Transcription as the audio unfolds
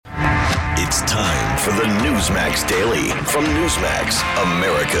It's time for the Newsmax Daily from Newsmax,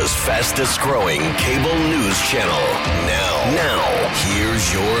 America's fastest growing cable news channel. Now,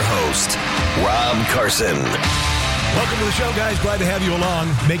 here's your host, Rob Carson. Welcome to the show, guys. Glad to have you along.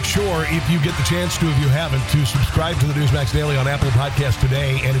 Make sure, if you get the chance to, if you haven't, to subscribe to the Newsmax Daily on Apple Podcasts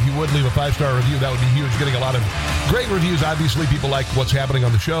today. And if you would leave a 5-star review, that would be huge. Getting a lot of great reviews. Obviously, people like what's happening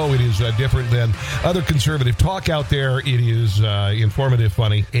on the show. It is different than other conservative talk out there. It is informative,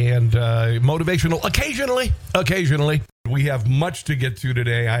 funny, and motivational occasionally. We have much to get to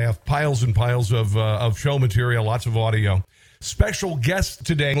today. I have piles and piles of show material, lots of audio. Special guest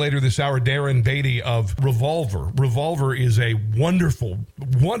today, later this hour, Darren Beatty of Revolver. Revolver is a wonderful,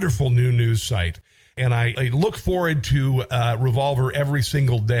 wonderful new news site, and I look forward to Revolver every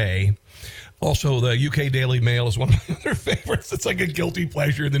single day. Also, the UK Daily Mail is one of my other favorites. It's like a guilty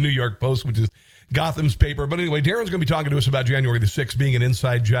pleasure. The New York Post, which is Gotham's paper. But anyway, Darren's going to be talking to us about January the 6th being an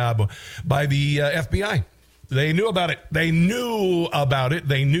inside job by the FBI. They knew about it. They knew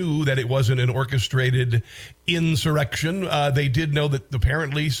that it wasn't an orchestrated insurrection. They did know that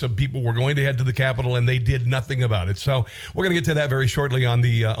apparently some people were going to head to the Capitol, and they did nothing about it. So we're going to get to that very shortly on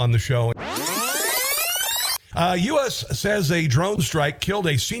the show. U.S. says a drone strike killed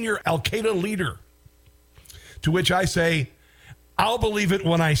a senior Al-Qaeda leader, to which I say, I'll believe it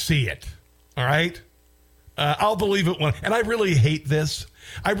when I see it. All right? I'll believe it when... And I really hate this.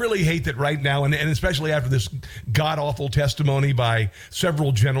 I really hate that right now, and especially after this god-awful testimony by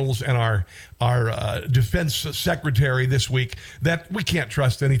several generals and our defense secretary this week, that we can't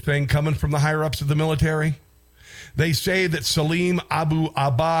trust anything coming from the higher-ups of the military. They say that Salim Abu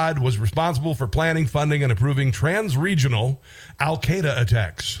Abad was responsible for planning, funding, and approving trans-regional Al-Qaeda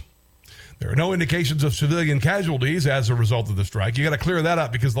attacks. There are no indications of civilian casualties as a result of the strike. You got to clear that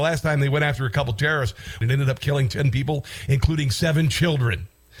up, because the last time they went after a couple terrorists, it ended up killing 10 people, including 7 children.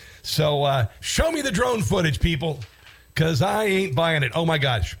 So show me the drone footage, people, because I ain't buying it. Oh, my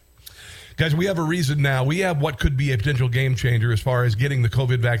gosh. Guys, we have a reason now. We have what could be a potential game changer as far as getting the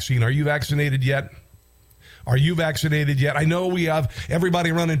COVID vaccine. Are you vaccinated yet? Are you vaccinated yet? I know we have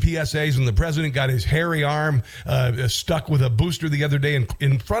everybody running PSAs, and the president got his hairy arm stuck with a booster the other day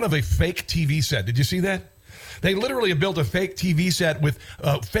in front of a fake TV set. Did you see that? They literally have built a fake TV set with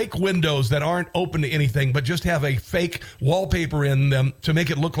fake windows that aren't open to anything, but just have a fake wallpaper in them to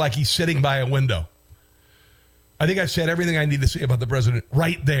make it look like he's sitting by a window. I think I've said everything I need to say about the president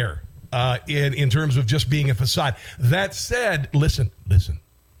right there in terms of just being a facade. That said, listen.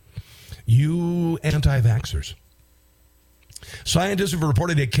 You anti-vaxxers. Scientists have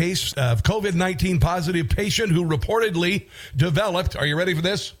reported a case of COVID-19 positive patient who reportedly developed, are you ready for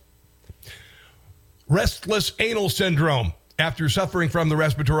this? Restless anal syndrome after suffering from the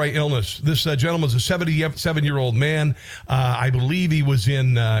respiratory illness. This gentleman was a 77-year-old man. I believe he was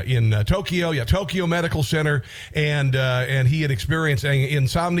in Tokyo, Tokyo Medical Center, and he had experienced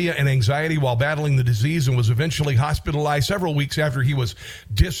insomnia and anxiety while battling the disease and was eventually hospitalized several weeks after he was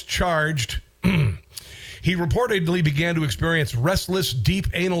discharged. He reportedly began to experience restless, deep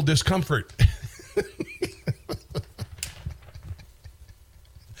anal discomfort.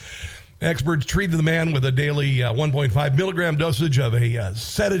 Experts treated the man with a daily 1.5 milligram dosage of a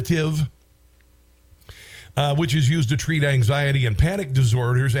sedative, which is used to treat anxiety and panic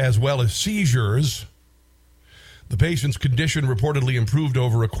disorders as well as seizures. The patient's condition reportedly improved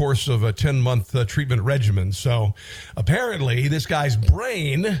over a course of a 10-month treatment regimen. So apparently this guy's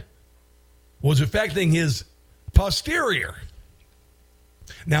brain was affecting his posterior.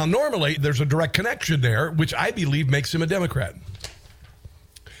 Now, normally there's a direct connection there, which I believe makes him a Democrat.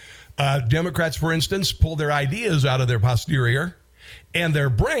 Democrats, for instance, pull their ideas out of their posterior, and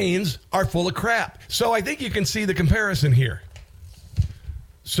their brains are full of crap. So I think you can see the comparison here.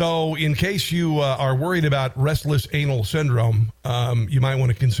 So in case you are worried about restless anal syndrome, you might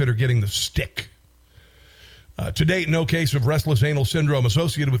want to consider getting the stick. To date, no case of restless anal syndrome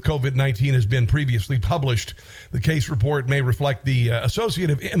associated with COVID-19 has been previously published. The case report may reflect the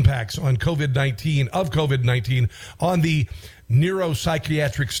associative impacts on COVID-19 on the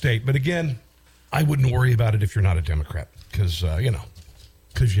neuropsychiatric state. But again, I wouldn't worry about it if you're not a Democrat, because you know.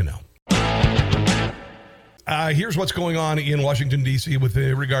 Here's what's going on in Washington, D.C. with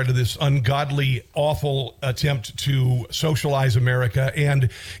regard to this ungodly, awful attempt to socialize America. And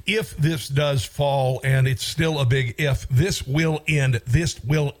if this does fall, and it's still a big if, this will end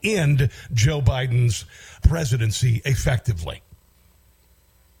Joe Biden's presidency effectively.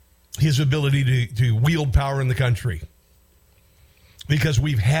 His ability to wield power in the country. Because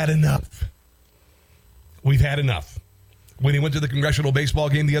we've had enough. We've had enough. When he went to the congressional baseball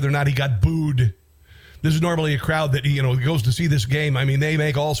game the other night, he got booed This is normally a crowd that, goes to see this game. I mean, they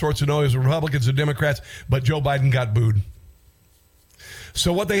make all sorts of noise, Republicans and Democrats, but Joe Biden got booed.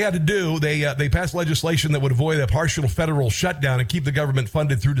 So what they had to do, they passed legislation that would avoid a partial federal shutdown and keep the government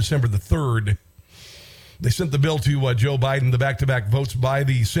funded through December the 3rd. They sent the bill to Joe Biden. The back-to-back votes by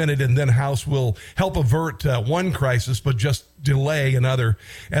the Senate and then House will help avert one crisis, but just delay another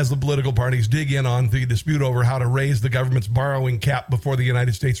as the political parties dig in on the dispute over how to raise the government's borrowing cap before the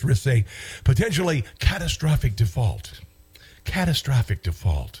United States risks a potentially catastrophic default. Catastrophic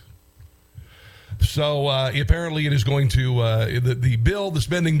default. So apparently it is going to, the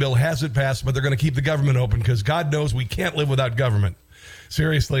spending bill hasn't passed, but they're going to keep the government open because God knows we can't live without government.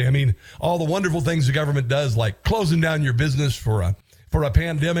 Seriously, I mean, all the wonderful things the government does, like closing down your business for a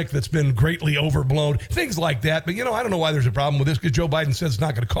pandemic that's been greatly overblown, things like that. But, I don't know why there's a problem with this because Joe Biden says it's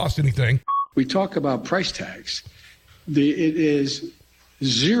not going to cost anything. We talk about price tags. It is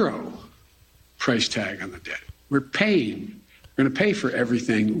zero price tag on the debt. We're paying. We're going to pay for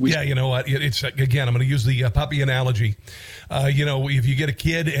everything. Yeah, you know what? It's again, I'm going to use the puppy analogy. If you get a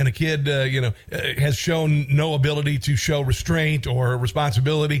kid and a kid, has shown no ability to show restraint or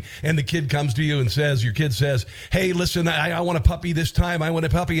responsibility, and the kid comes to you and your kid says, hey, listen, I want a puppy this time. I want a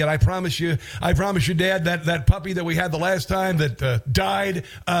puppy, and I promise you, Dad, that puppy that we had the last time that died,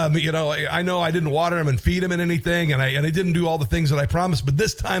 I know I didn't water him and feed him and anything, and I didn't do all the things that I promised, but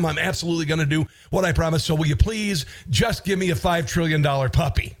this time I'm absolutely going to do what I promised. So will you please just give me a $5 trillion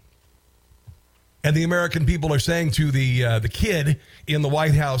puppy? And the American people are saying to the kid in the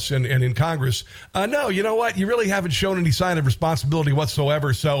White House and in Congress, no, you know what? You really haven't shown any sign of responsibility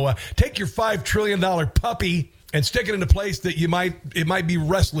whatsoever. So take your $5 trillion puppy and stick it in a place that it might be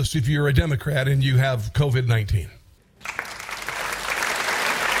restless if you're a Democrat and you have COVID-19.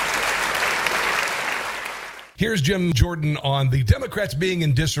 Here's Jim Jordan on the Democrats being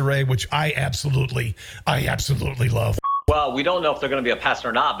in disarray, which I absolutely love. Well, we don't know if they're going to be a pass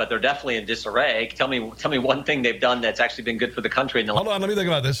or not, but they're definitely in disarray. Tell me one thing they've done that's actually been good for the country. Hold on, let me think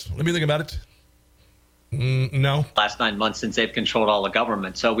about this. Let me think about it. No. Last 9 months since they've controlled all the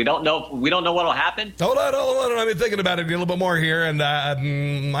government, so we don't know what will happen. Hold on. I've been thinking about it a little bit more here, and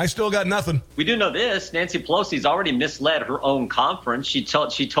I still got nothing. We do know this: Nancy Pelosi's already misled her own conference. She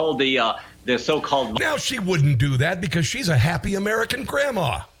told the so-called. Now she wouldn't do that because she's a happy American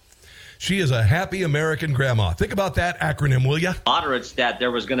grandma. She is a happy American grandma. Think about that acronym, will you? Moderates that there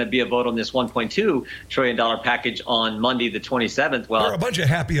was going to be a vote on this $1.2 trillion package on Monday, the 27th. Well, there are a bunch of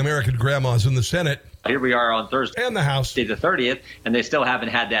happy American grandmas in the Senate. Here we are on Thursday. And the House. The 30th, and they still haven't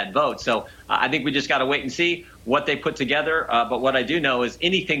had that vote. So I think we just got to wait and see what they put together. But what I do know is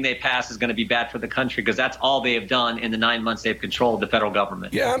anything they pass is going to be bad for the country because that's all they have done in the 9 months they've controlled the federal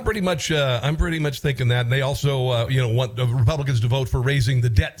government. Yeah, I'm pretty much thinking that. And they also, want the Republicans to vote for raising the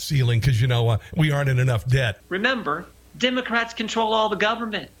debt ceiling because, we aren't in enough debt. Remember, Democrats control all the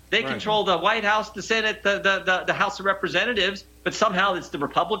government. They control the White House, the Senate, the House of Representatives, but somehow it's the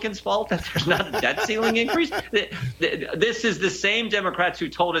Republicans' fault that there's not a debt ceiling increase. This is the same Democrats who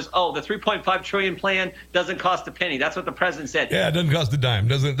told us, the $3.5 trillion plan doesn't cost a penny. That's what the president said. Yeah, it doesn't cost a dime.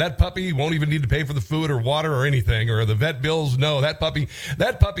 That puppy won't even need to pay for the food or water or anything, or the vet bills. No, that puppy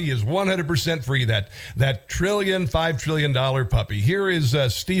is 100% free. That $5 trillion puppy. Here is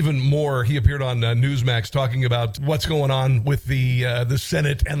Stephen Moore. He appeared on Newsmax talking about what's going on with the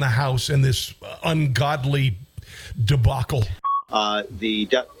Senate and the House and this ungodly debacle. The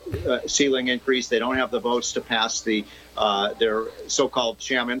debt ceiling increase. They don't have the votes to pass their so-called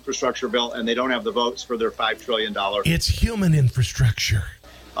sham infrastructure bill, and they don't have the votes for their $5 trillion. It's human infrastructure.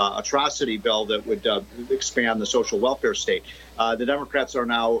 Atrocity bill that would expand the social welfare state. The Democrats are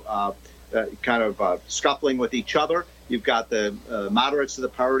now scuffling with each other. You've got the moderates of the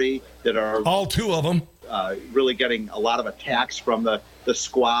party that are all two of them really getting a lot of attacks from the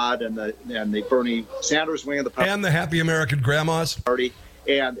squad and the Bernie Sanders wing of the party and the happy American grandmas party,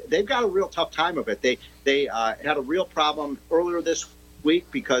 and they've got a real tough time of it. They had a real problem earlier this week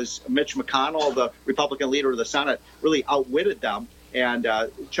because Mitch McConnell, the Republican leader of the Senate, really outwitted them. And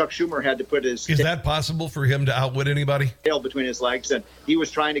Chuck Schumer had to put his Is that possible for him to outwit anybody? Tail between his legs, and he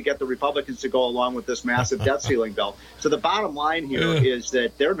was trying to get the Republicans to go along with this massive debt ceiling bill. So the bottom line here is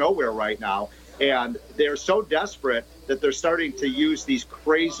that they're nowhere right now, and they're so desperate that they're starting to use these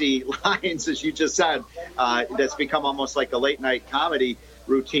crazy lines, as you just said, that's become almost like a late-night comedy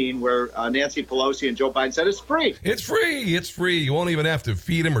routine where Nancy Pelosi and Joe Biden said it's free. It's free. It's free. You won't even have to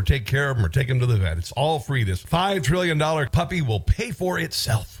feed him or take care of him or take him to the vet. It's all free. This $5 trillion puppy will pay for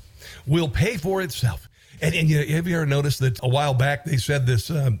itself. And have you ever noticed that a while back they said this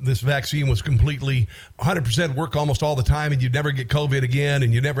vaccine was completely 100% work almost all the time, and you'd never get COVID again,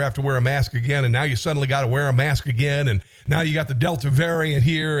 and you never have to wear a mask again, and now you suddenly got to wear a mask again, and now you got the Delta variant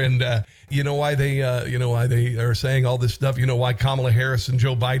here, and you know why they are saying all this stuff? You know why Kamala Harris and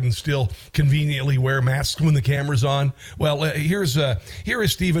Joe Biden still conveniently wear masks when the camera's on? Well, here is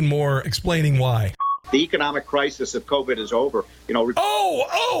Stephen Moore explaining why. The economic crisis of COVID is over.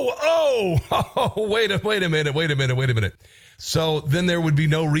 Wait a minute. So then there would be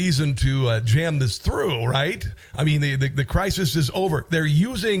no reason to jam this through, right? I mean, the crisis is over. They're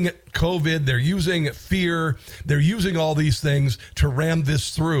using COVID, they're using fear, they're using all these things to ram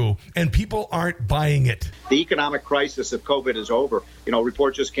this through, and people aren't buying it. The economic crisis of COVID is over. A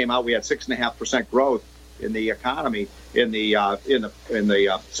report just came out. We had 6.5% growth in the economy in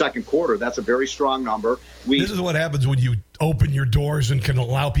the second quarter. That's a very strong number. This is what happens when you open your doors and can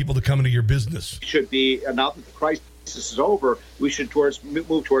allow people to come into your business. Should be, now that the crisis is over, we should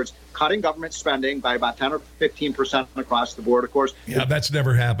move towards cutting government spending by about 10 or 15% across the board. Of course, that's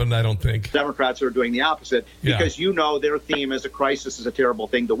never happened, I don't think. Democrats are doing the opposite because their theme is a crisis is a terrible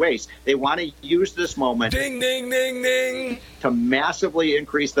thing to waste. They want to use this moment ding, ding, ding, ding, to massively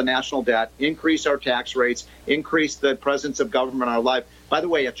increase the national debt, increase our tax rates, increase the presence of government in our life. By the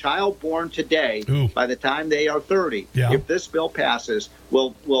way, a child born today, by the time they are 30, if this bill passes,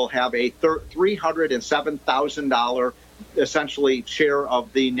 will have a $307,000 essentially share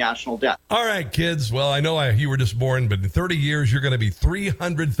of the national debt. All right, kids. Well, I know you were just born, but in 30 years, you're going to be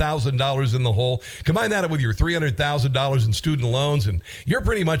 $300,000 in the hole. Combine that with your $300,000 in student loans, and you're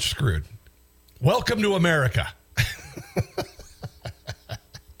pretty much screwed. Welcome to America.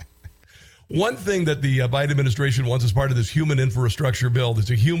 One thing that the Biden administration wants as part of this human infrastructure bill, is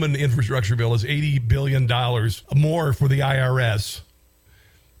 $80 billion more for the IRS.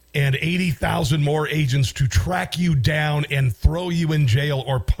 And 80,000 more agents to track you down and throw you in jail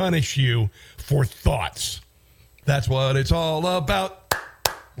or punish you for thoughts. That's what it's all about.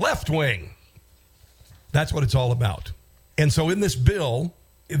 Left wing. That's what it's all about. And so in this bill,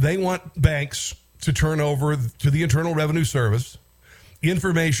 they want banks to turn over to the Internal Revenue Service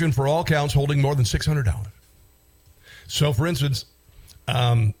information for all accounts holding more than $600. So, for instance,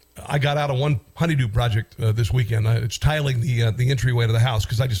 I got out of one honeydew project this weekend. It's tiling the entryway to the house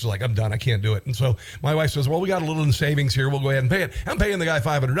because I just was like, I'm done. I can't do it. And so my wife says, well, we got a little in savings here. We'll go ahead and pay it. I'm paying the guy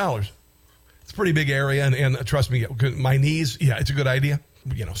 $500. It's a pretty big area. And trust me, my knees, it's a good idea.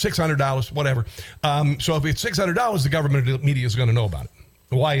 $600, whatever. So if it's $600, the government media is going to know about it.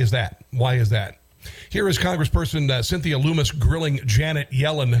 Why is that? Here is Congressperson Cynthia Lummis grilling Janet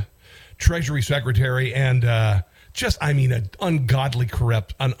Yellen, Treasury Secretary, and an ungodly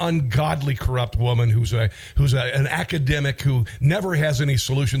corrupt woman who's an academic who never has any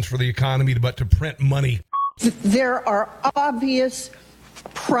solutions for the economy but to print money. There are obvious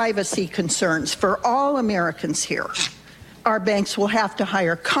privacy concerns for all Americans here. Our banks will have to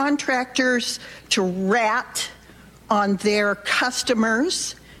hire contractors to rat on their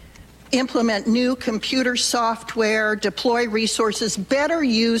customers, implement new computer software, deploy resources better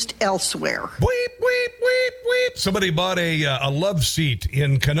used elsewhere. Weep, weep, weep, weep. Somebody bought a love seat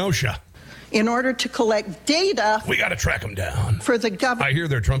in Kenosha. In order to collect data. We got to track them down. For the government. I hear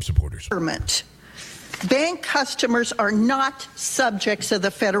they're Trump supporters. Bank customers are not subjects of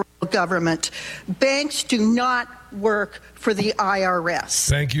the federal government. Banks do not work for the IRS.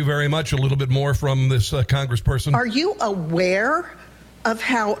 Thank you very much. A little bit more from this congressperson. Are you aware of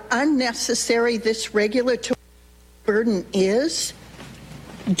how unnecessary this regulatory burden is?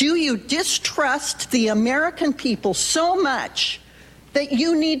 Do you distrust the American people so much that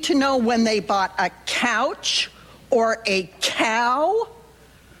you need to know when they bought a couch or a cow?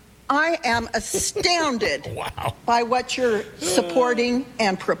 I am astounded by what you're supporting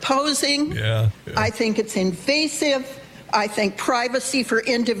and proposing. I think it's invasive. I think privacy for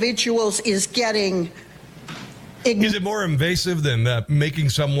individuals is getting... Is it more invasive than making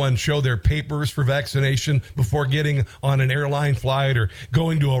someone show their papers for vaccination before getting on an airline flight or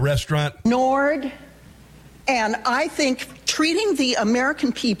going to a restaurant? Ignored. And I think treating the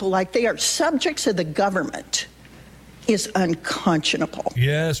American people like they are subjects of the government is unconscionable.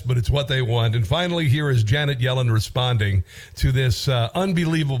 Yes, but it's what they want. And finally, here is Janet Yellen responding to this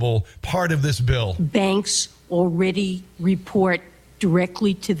unbelievable part of this bill. Banks already report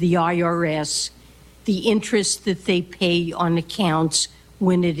directly to the IRS the interest that they pay on accounts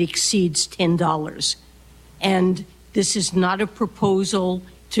when it exceeds $10. And this is not a proposal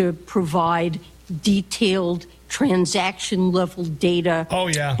to provide detailed transaction-level data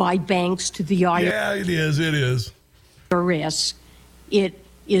by banks to the IRS. Yeah, it is. It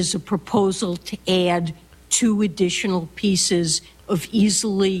is a proposal to add 2 additional pieces of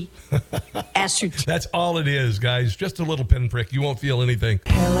easily ascertained. That's all it is, guys. Just a little pinprick. You won't feel anything.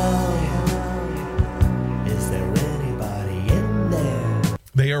 Hello, is there anybody in there?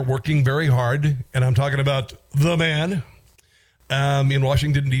 They are working very hard, and I'm talking about the man in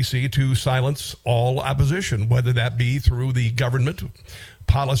Washington, D.C., to silence all opposition, whether that be through the government,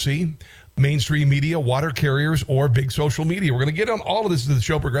 policy, mainstream media, water carriers, or big social media. We're going to get on all of this as the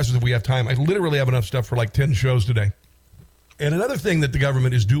show progresses if we have time. I literally have enough stuff for like 10 shows today. And another thing that the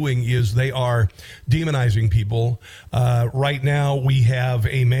government is doing is they are demonizing people. Right now, we have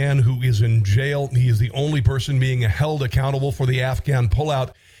a man who is in jail. He is the only person being held accountable for the Afghan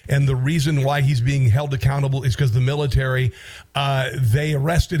pullout. And the reason why he's being held accountable is because the military, they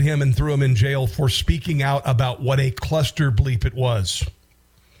arrested him and threw him in jail for speaking out about what a cluster bleep it was.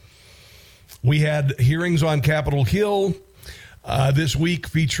 We had hearings on Capitol Hill this week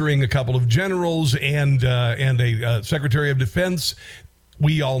featuring a couple of generals and a Secretary of Defense.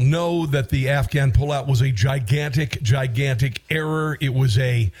 We all know that the Afghan pullout was a gigantic, gigantic error. It was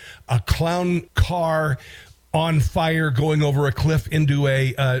a clown car on fire going over a cliff into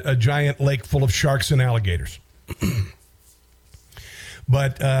a giant lake full of sharks and alligators.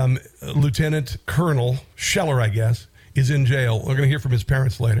 But Lieutenant Colonel Scheller, I guess, is in jail. We're going to hear from his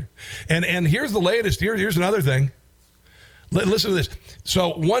parents later. And here's the latest. Here's another thing. Listen to this.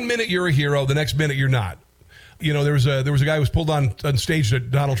 So 1 minute you're a hero, the next minute you're not. You know, there was a guy who was pulled on stage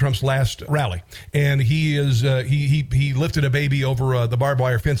at Donald Trump's last rally, and he lifted a baby over the barbed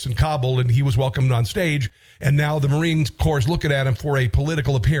wire fence in Kabul, and he was welcomed on stage. And now the Marine Corps is looking at him for a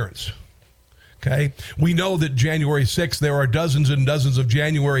political appearance. Okay, we know that January 6th, there are dozens and dozens of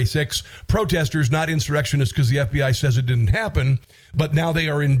January 6th protesters, not insurrectionists because the FBI says it didn't happen, but now they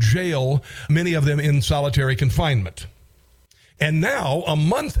are in jail, many of them in solitary confinement. And now,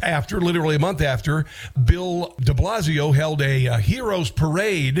 literally a month after, Bill de Blasio held a heroes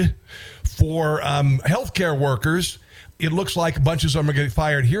parade for healthcare workers, it looks like bunches of them are getting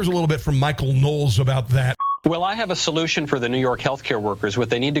fired. Here's a little bit from Michael Knowles about that. Well, I have a solution for the New York healthcare workers. What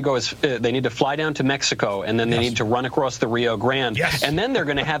they need to go is they need to fly down to Mexico, and then they need to run across the Rio Grande. Yes. And then they're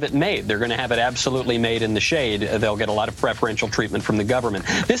going to have it made. They're going to have it absolutely made in the shade. They'll get a lot of preferential treatment from the government.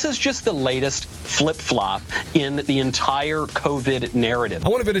 This is just the latest flip-flop in the entire COVID narrative. I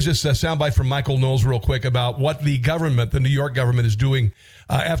want to finish this soundbite from Michael Knowles real quick about what the government, the New York government, is doing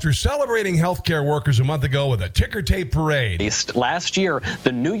after celebrating healthcare workers a month ago with a ticker tape parade. Last year,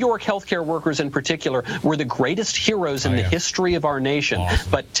 the New York healthcare workers in particular were the greatest heroes in the history of our nation.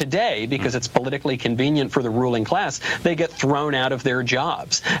 Awesome. But today, because it's politically convenient for the ruling class, they get thrown out of their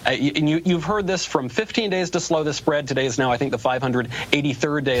jobs. You've heard this from 15 days to slow the spread. Today is now, I think, the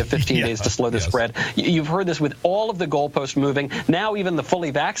 583rd day of 15 days to slow the spread. You've heard this with all of the goalposts moving. Now even the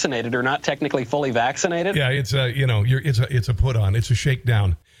fully vaccinated are not technically fully vaccinated. Yeah, it's a put on. It's a shakedown.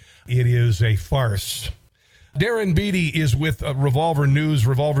 It is a farce. Darren Beattie is with Revolver News.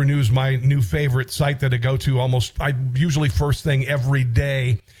 Revolver News, my new favorite site that I go to usually first thing every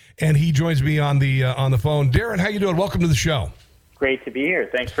day. And he joins me on the phone. Darren, how you doing? Welcome to the show. Great to be here.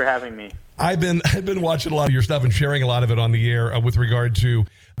 Thanks for having me. I've been watching a lot of your stuff and sharing a lot of it on the air with regard to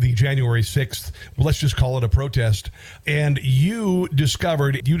the January 6th, let's just call it a protest. And you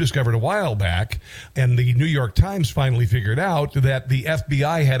discovered a while back, and the New York Times finally figured out that the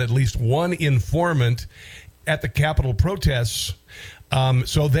FBI had at least one informant at the Capitol protests.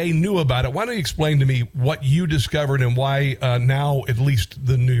 So they knew about it. Why don't you explain to me what you discovered and why now at least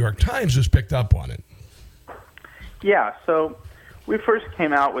the New York Times has picked up on it? Yeah, so we first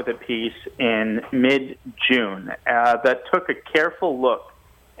came out with a piece in mid-June that took a careful look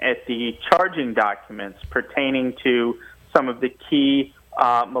at the charging documents pertaining to some of the key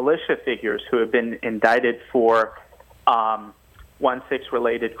militia figures who have been indicted for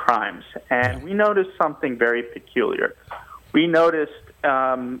 1/6-related crimes. And we noticed something very peculiar. We noticed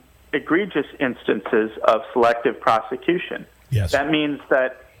egregious instances of selective prosecution. Yes. That means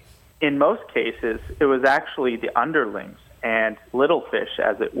that in most cases, it was actually the underlings and little fish,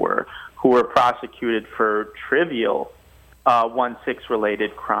 as it were, who were prosecuted for trivial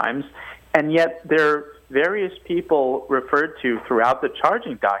 1/6-related crimes. And yet there are various people referred to throughout the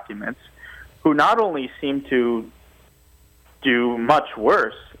charging documents who not only seem to do much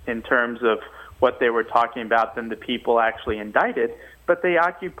worse in terms of what they were talking about than the people actually indicted, but they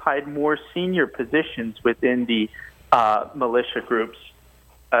occupied more senior positions within the militia groups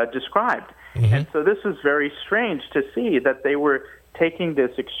described. Mm-hmm. And so this was very strange to see that they were taking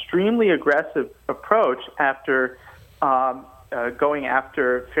this extremely aggressive approach after going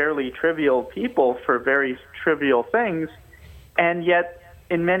after fairly trivial people for very trivial things, and yet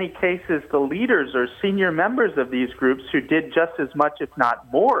in many cases, the leaders or senior members of these groups who did just as much, if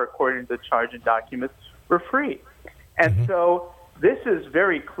not more, according to the charging documents, were free. And so this is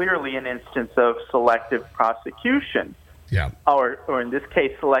very clearly an instance of selective prosecution, or in this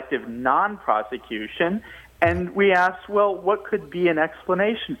case, selective non-prosecution. And we asked, well, what could be an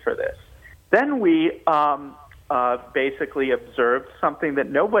explanation for this? Then we basically observed something that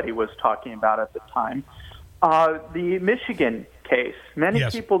nobody was talking about at the time, the Michigan case. Many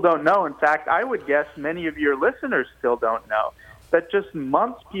people don't know. In fact, I would guess many of your listeners still don't know that just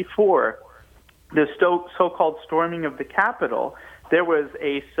months before the so-called storming of the Capitol, there was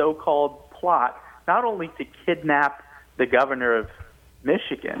a so-called plot not only to kidnap the governor of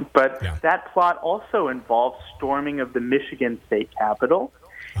Michigan, but that plot also involved storming of the Michigan state capitol.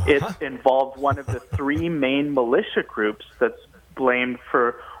 It involved one of the three main militia groups that's blamed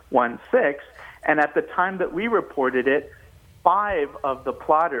for 1/6. And at the time that we reported it, 5 of the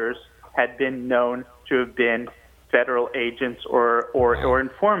plotters had been known to have been federal agents or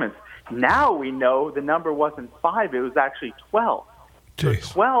informants. Now we know the number wasn't 5, it was actually 12. So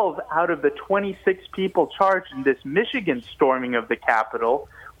 12 out of the 26 people charged in this Michigan storming of the Capitol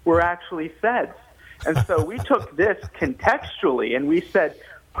were actually feds. And so we took this contextually and we said,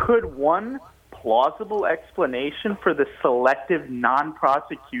 could one plausible explanation for the selective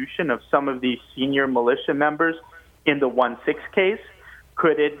non-prosecution of some of these senior militia members in the 1/6 case,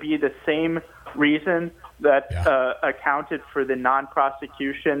 could it be the same reason that accounted for the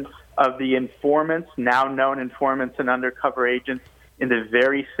non-prosecution of the informants, now known informants and undercover agents, in the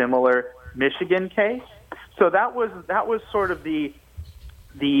very similar Michigan case? So that was sort of the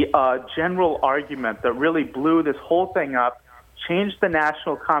general argument that really blew this whole thing up, changed the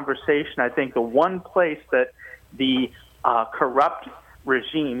national conversation. I think the one place that the corrupt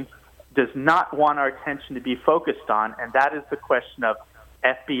regime does not want our attention to be focused on, and that is the question of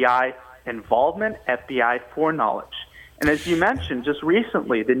FBI involvement, FBI foreknowledge. And as you mentioned, just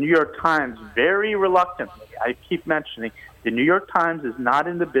recently, the New York Times, very reluctantly, I keep mentioning, the New York Times is not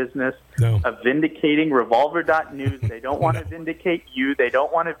in the business of vindicating Revolver.news. They don't want to vindicate you. They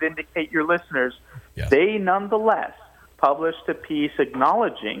don't want to vindicate your listeners. They nonetheless published a piece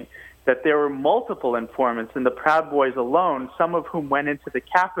acknowledging that there were multiple informants in the Proud Boys alone, some of whom went into the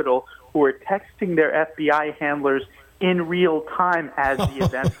Capitol, who were texting their FBI handlers in real time as the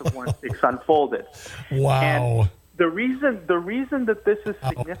events of 1/6 unfolded. Wow. And the reason that this is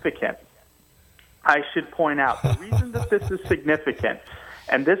significant, I should point out, the reason that this is significant,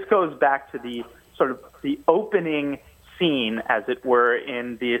 and this goes back to the sort of the opening scene, as it were,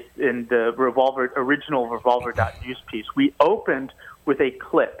 in the original Revolver.news piece. We opened with a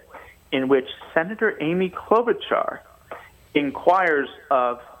clip in which Senator Amy Klobuchar inquires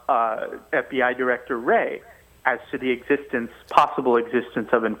of FBI Director Wray as to the possible existence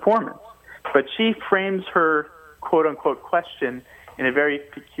of informants. But she frames her quote-unquote question in a very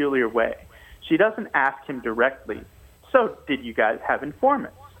peculiar way. She doesn't ask him directly, so did you guys have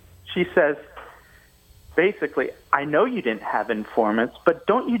informants? She says, basically, I know you didn't have informants, but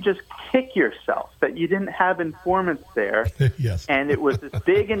don't you just kick yourself that you didn't have informants there? Yes. And it was this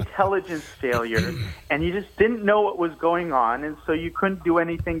big intelligence failure, and you just didn't know what was going on, and so you couldn't do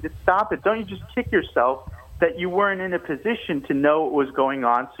anything to stop it. Don't you just kick yourself that you weren't in a position to know what was going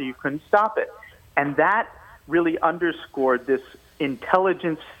on, so you couldn't stop it? And that really underscored this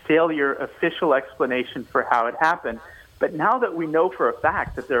intelligence failure official explanation for how it happened. But now that we know for a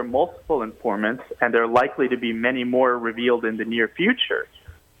fact that there are multiple informants, and there are likely to be many more revealed in the near future,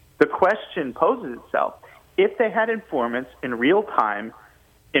 the question poses itself. If they had informants in real time,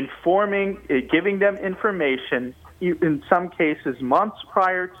 giving them information, in some cases months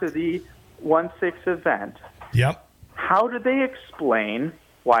prior to the 1/6 event, how do they explain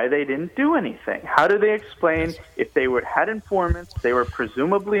why they didn't do anything? How do they explain if they had informants, they were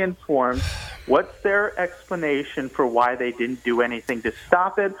presumably informed, what's their explanation for why they didn't do anything to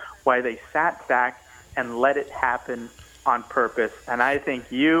stop it, why they sat back and let it happen on purpose? And I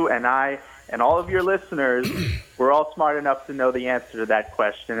think you and I and all of your listeners, we're all smart enough to know the answer to that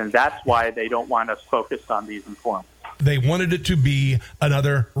question, and that's why they don't want us focused on these informants. They wanted it to be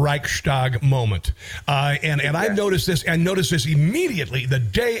another Reichstag moment, and I noticed this. I noticed this immediately the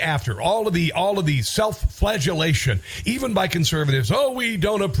day after all of the self-flagellation, even by conservatives. Oh, we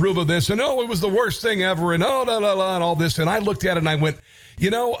don't approve of this, and oh, it was the worst thing ever, and oh, and all this. And I looked at it and I went,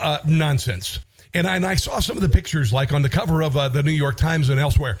 nonsense. And I saw some of the pictures, like on the cover of the New York Times and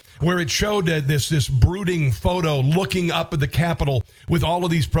elsewhere, where it showed this brooding photo looking up at the Capitol with all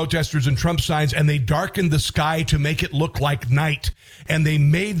of these protesters and Trump signs, and they darkened the sky to make it look like night. And they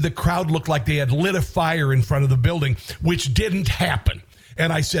made the crowd look like they had lit a fire in front of the building, which didn't happen.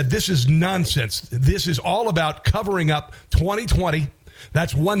 And I said, this is nonsense. This is all about covering up 2020.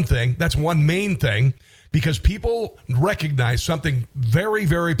 That's one thing. That's one main thing. Because people recognize something very,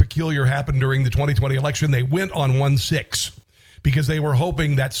 very peculiar happened during the 2020 election. They went on 1-6 because they were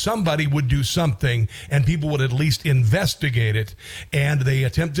hoping that somebody would do something and people would at least investigate it. And they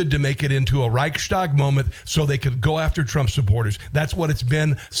attempted to make it into a Reichstag moment so they could go after Trump supporters. That's what it's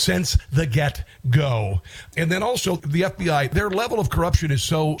been since the get-go. And then also the FBI, their level of corruption is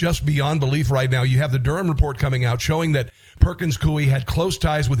so just beyond belief right now. You have the Durham report coming out showing that Perkins Coie had close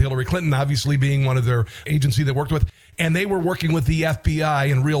ties with Hillary Clinton, obviously being one of their agency they worked with. And they were working with the FBI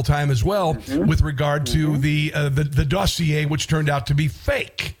in real time as well with regard to the dossier, which turned out to be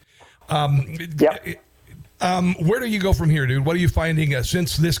fake. Where do you go from here, dude? What are you finding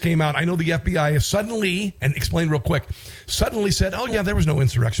since this came out? I know the FBI has suddenly, and explain real quick, suddenly said, oh, yeah, there was no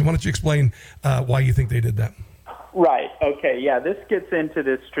insurrection. Why don't you explain why you think they did that? Right. Okay. Yeah, this gets into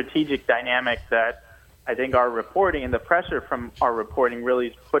this strategic dynamic that I think our reporting and the pressure from our reporting really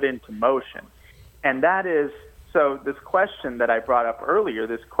is put into motion. And that is, so this question that I brought up earlier,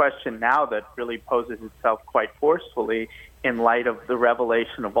 this question now that really poses itself quite forcefully in light of the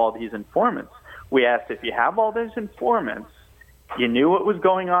revelation of all these informants. We asked, if you have all these informants, you knew what was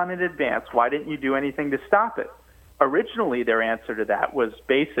going on in advance, why didn't you do anything to stop it? Originally, their answer to that was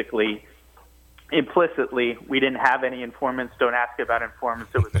basically, implicitly, we didn't have any informants, don't ask about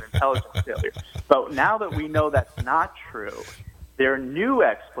informants, it was an intelligence failure. But now that we know that's not true, their new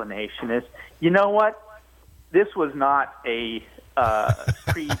explanation is, you know what? This was not a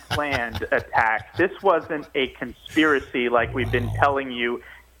pre-planned attack. This wasn't a conspiracy like we've been telling you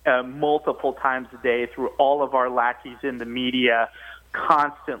multiple times a day through all of our lackeys in the media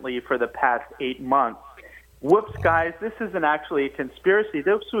constantly for the past 8 months. Whoops, guys, this isn't actually a conspiracy.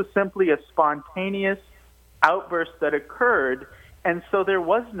 This was simply a spontaneous outburst that occurred, and so there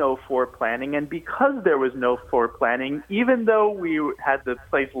was no foreplanning. And because there was no foreplanning, even though we had the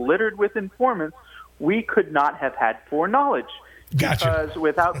place littered with informants, we could not have had foreknowledge. Gotcha. Because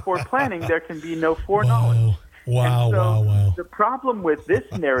without foreplanning, there can be no foreknowledge. Wow. The problem with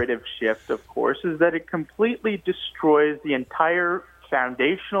this narrative shift, of course, is that it completely destroys the entire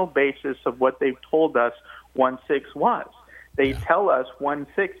foundational basis of what they've told us 1-6 was. They tell us 1-6,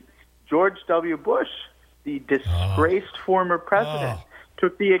 George W. Bush, the disgraced former president,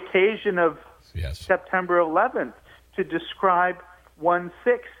 took the occasion of September 11th to describe 1-6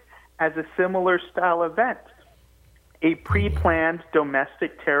 as a similar style event, a pre-planned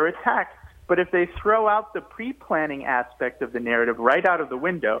domestic terror attack. But if they throw out the pre-planning aspect of the narrative right out of the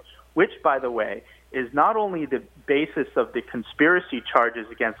window, which, by the way, is not only the basis of the conspiracy charges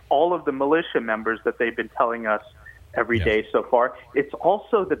against all of the militia members that they've been telling us every day so far, it's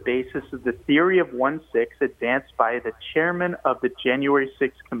also the basis of the theory of 1-6 advanced by the chairman of the January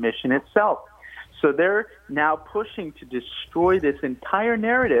 6th Commission itself. So they're now pushing to destroy this entire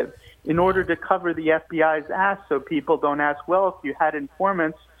narrative in order to cover the FBI's ass so people don't ask, well, if you had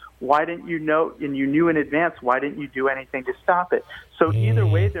informants, why didn't you know, and you knew in advance, why didn't you do anything to stop it? So either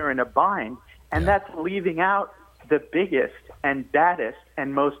way, they're in a bind, and that's leaving out the biggest and baddest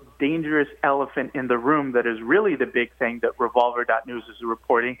and most dangerous elephant in the room that is really the big thing that Revolver.News is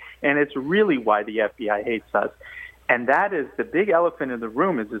reporting, and it's really why the FBI hates us. And that is, the big elephant in the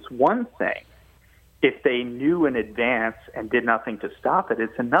room is this one thing. If they knew in advance and did nothing to stop it,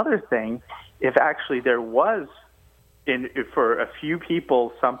 it's another thing if actually there was, for a few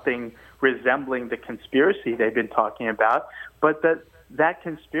people, something resembling the conspiracy they've been talking about, but that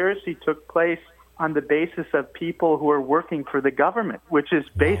conspiracy took place on the basis of people who are working for the government, which is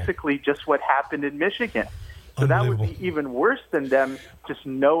basically just what happened in Michigan. So that would be even worse than them just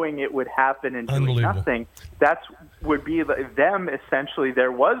knowing it would happen and doing nothing. That would be them, essentially.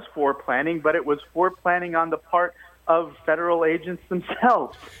 There was foreplanning, but it was foreplanning on the part of federal agents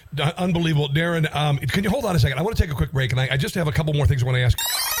themselves. Unbelievable. Darren, can you hold on a second? I want to take a quick break, and I just have a couple more things I want to ask.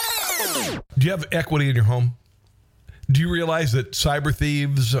 Do you have equity in your home? Do you realize that cyber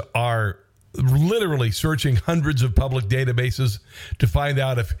thieves are literally searching hundreds of public databases to find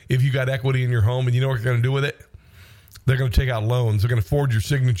out if you got equity in your home, and you know what they're going to do with it? They're going to take out loans. They're going to forge your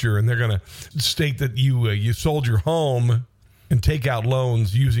signature, and they're going to state that you sold your home and take out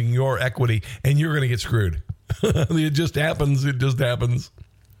loans using your equity, and you're going to get screwed. It just happens. It just happens.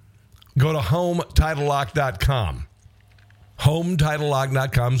 Go to HomeTitleLock.com.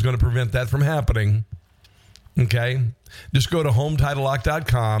 HomeTitleLock.com is going to prevent that from happening. Okay? Just go to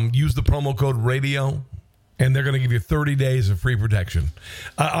HomeTitleLock.com, use the promo code RADIO, And they're going to give you 30 days of free protection.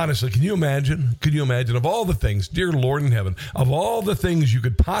 Honestly, can you imagine? Could you imagine, of all the things, dear Lord in heaven, of all the things you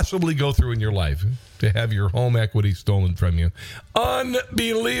could possibly go through in your life, to have your home equity stolen from you?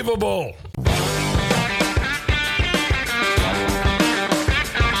 Unbelievable.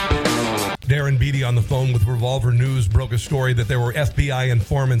 Darren Beattie on the phone with Revolver News broke a story that there were FBI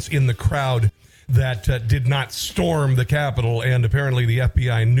informants in the crowd that did not storm the Capitol, and apparently the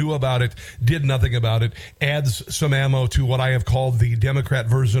FBI knew about it, did nothing about it, adds some ammo to what I have called the Democrat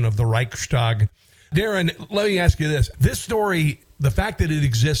version of the Reichstag. Darren, let me ask you this. This story, the fact that it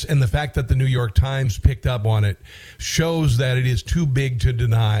exists and the fact that the New York Times picked up on it shows that it is too big to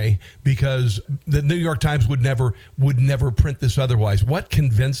deny, because the New York Times would never print this otherwise. What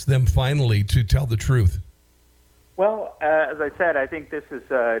convinced them finally to tell the truth? Well, as I said, I think this is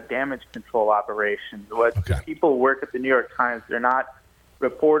a damage control operation. People who work at the New York Times, they're not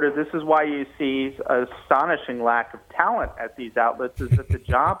reporters. This is why you see astonishing lack of talent at these outlets, is that the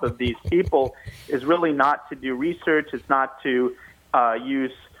job of these people is really not to do research. It's not to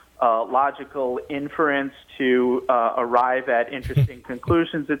use logical inference to arrive at interesting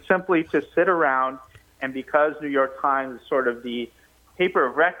conclusions. It's simply to sit around, and because New York Times is sort of the paper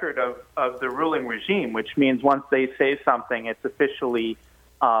of record of the ruling regime, which means once they say something, it's officially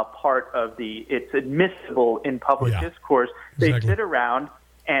part of it's admissible in public discourse. They sit around,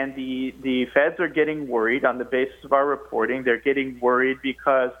 and the feds are getting worried on the basis of our reporting. They're getting worried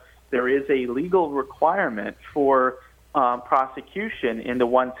because there is a legal requirement for prosecution in the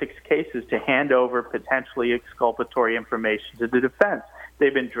 1-6 cases to hand over potentially exculpatory information to the defense.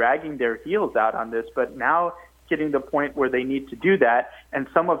 They've been dragging their heels out on this, but now getting the point where they need to do that, and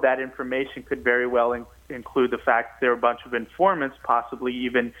some of that information could very well include the fact that there are a bunch of informants, possibly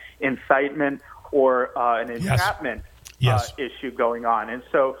even incitement or an entrapment issue going on. And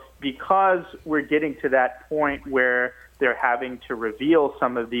so because we're getting to that point where they're having to reveal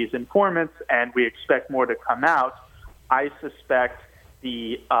some of these informants, and we expect more to come out, I suspect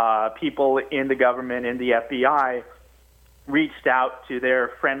the people in the government, in the FBI, reached out to their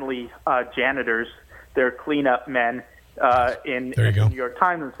friendly janitors, their cleanup men in the New York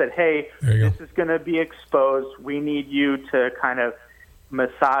Times, and said, hey, this is going to be exposed. We need you to kind of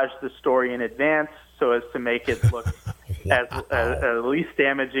massage the story in advance so as to make it look as least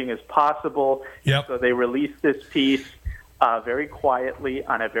damaging as possible. So they released this piece very quietly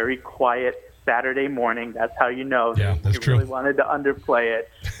on a very quiet Saturday morning. That's how you know. They really wanted to underplay it.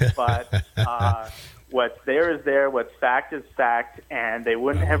 But what's there is there, what's fact is fact, and they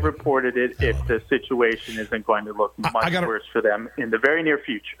wouldn't have reported it if the situation isn't going to look much worse for them in the very near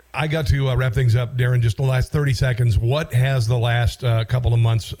future. I got to wrap things up, Darren, just the last 30 seconds. What has the last couple of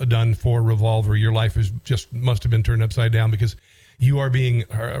months done for Revolver? Your life must have been turned upside down, because you are being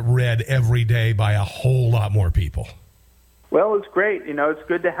read every day by a whole lot more people. Well, it's great. It's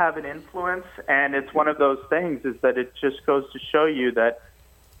good to have an influence, and it's one of those things is that it just goes to show you that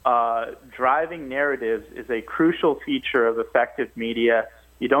driving narratives is a crucial feature of effective media.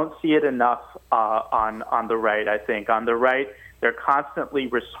 You don't see it enough on the right, I think. On the right, they're constantly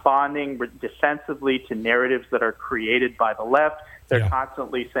responding defensively to narratives that are created by the left. They're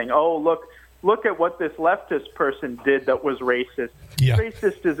constantly saying, oh, look at what this leftist person did that was racist.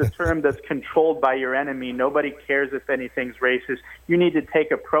 Racist is a term that's controlled by your enemy. Nobody cares if anything's racist. You need to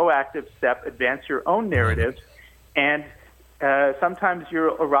take a proactive step, advance your own narratives, and sometimes you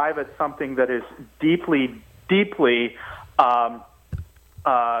arrive at something that is deeply, deeply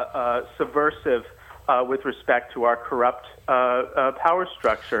subversive with respect to our corrupt power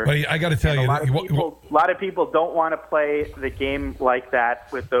structure. Well, I got to tell you, a lot of people don't want to play the game like that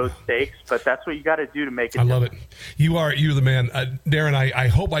with those stakes, but that's what you got to do to make it. I love it. You're the man. Darren, I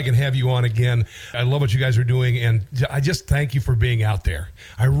hope I can have you on again. I love what you guys are doing, and I just thank you for being out there.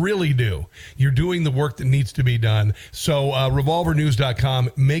 I really do. You're doing the work that needs to be done. So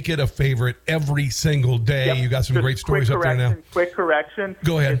revolvernews.com, make it a favorite every single day. Yep. You got some great stories up there now. Quick correction.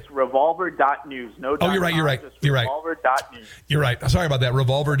 Go ahead. It's revolver.news. No. Oh, you're right. You're right. You're right. Revolver.news. You're right. Sorry about that.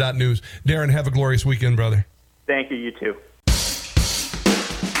 Revolver.news. Darren, have a glorious weekend, brother. Thank you. You too.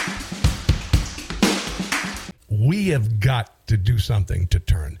 We have got to do something to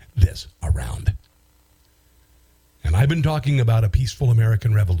turn this around. And I've been talking about a peaceful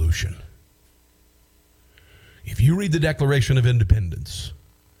American revolution. If you read the Declaration of Independence,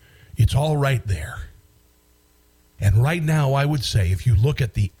 it's all right there. And right now, I would say, if you look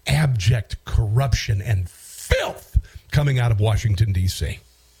at the abject corruption and filth coming out of Washington, D.C.,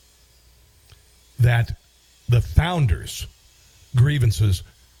 that the founders' grievances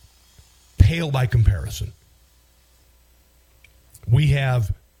pale by comparison. We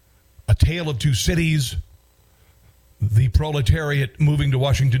have a tale of two cities The proletariat moving to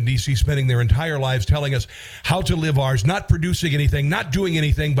Washington, D.C., spending their entire lives telling us how to live ours, not producing anything, not doing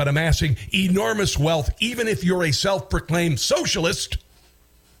anything, but amassing enormous wealth, even if you're a self-proclaimed socialist.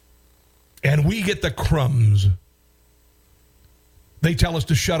 And we get the crumbs. They tell us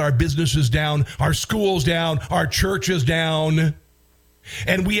to shut our businesses down, our schools down, our churches down.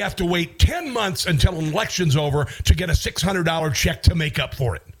 And we have to wait 10 months until an election's over to get a $600 check to make up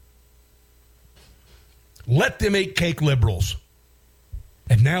for it. Let them eat cake, liberals.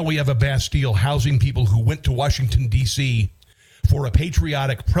 And now we have a Bastille housing people who went to Washington, D.C. for a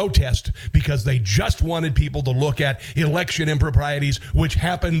patriotic protest because they just wanted people to look at election improprieties, which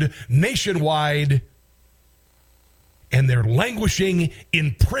happened nationwide, and they're languishing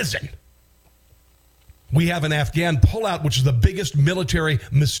in prison. We have an Afghan pullout, which is the biggest military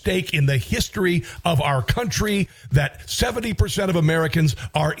mistake in the history of our country that 70% of Americans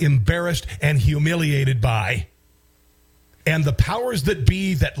are embarrassed and humiliated by. And the powers that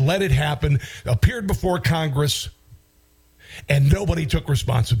be that let it happen appeared before Congress, and nobody took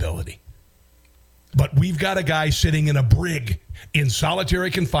responsibility. But we've got a guy sitting in a brig in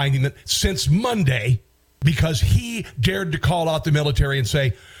solitary confinement since Monday because he dared to call out the military and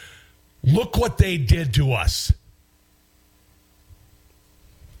say, look what they did to us.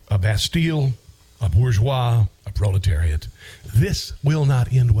 A Bastille, a bourgeois, a proletariat. This will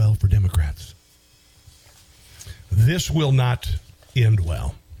not end well for Democrats. This will not end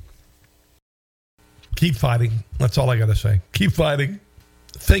well. Keep fighting. That's all I got to say. Keep fighting.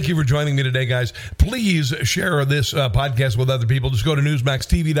 Thank you for joining me today, guys. Please share this podcast with other people. Just go to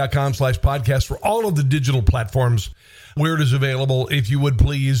newsmaxtv.com/podcast for all of the digital platforms where it is available. If you would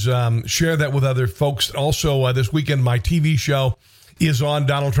please share that with other folks. Also, this weekend, my TV show is on.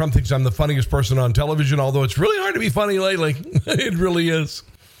 Donald Trump thinks I'm the funniest person on television, although it's really hard to be funny lately. It really is.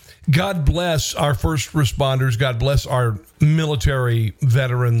 God bless our first responders. God bless our military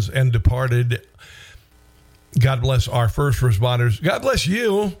veterans and departed. God bless our first responders. God bless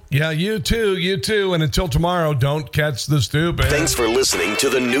you. Yeah, you too. You too. And until tomorrow, don't catch the stupid. Thanks for listening to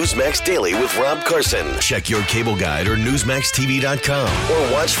the Newsmax Daily with Rob Carson. Check your cable guide or newsmaxtv.com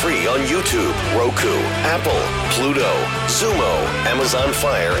or watch free on YouTube, Roku, Apple, Pluto, Zumo, Amazon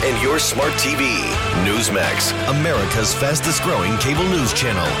Fire, and your smart TV. Newsmax, America's fastest growing cable news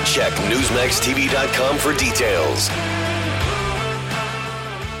channel. Check newsmaxtv.com for details.